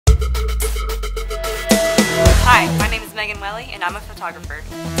Hi, my name is Meghen Welly and I'm a photographer.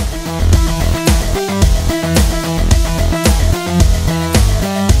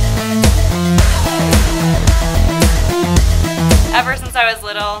 Ever since I was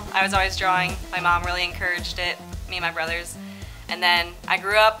little, I was always drawing. My mom really encouraged it, me and my brothers. And then I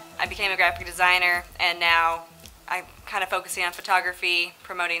grew up, I became a graphic designer, and now I'm kind of focusing on photography,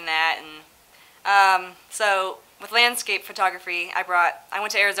 promoting that. And so with landscape photography, I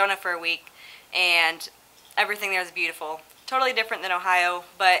went to Arizona for a week, and everything there was beautiful. Totally different than Ohio,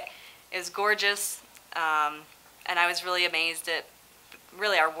 but it was gorgeous, and I was really amazed at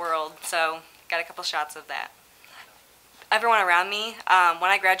really our world, so got a couple shots of that. Everyone around me, when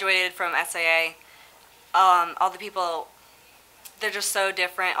I graduated from SAA, all the people, they're just so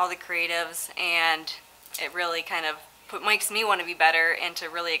different, all the creatives, and it really kind of makes me want to be better and to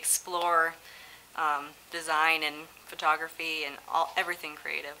really explore design and photography and everything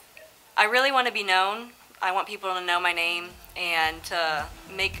creative. I really want to be known. I want people to know my name and to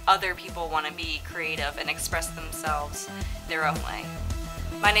make other people want to be creative and express themselves their own way.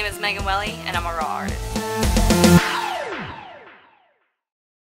 My name is Meghen Welly and I'm a raw artist.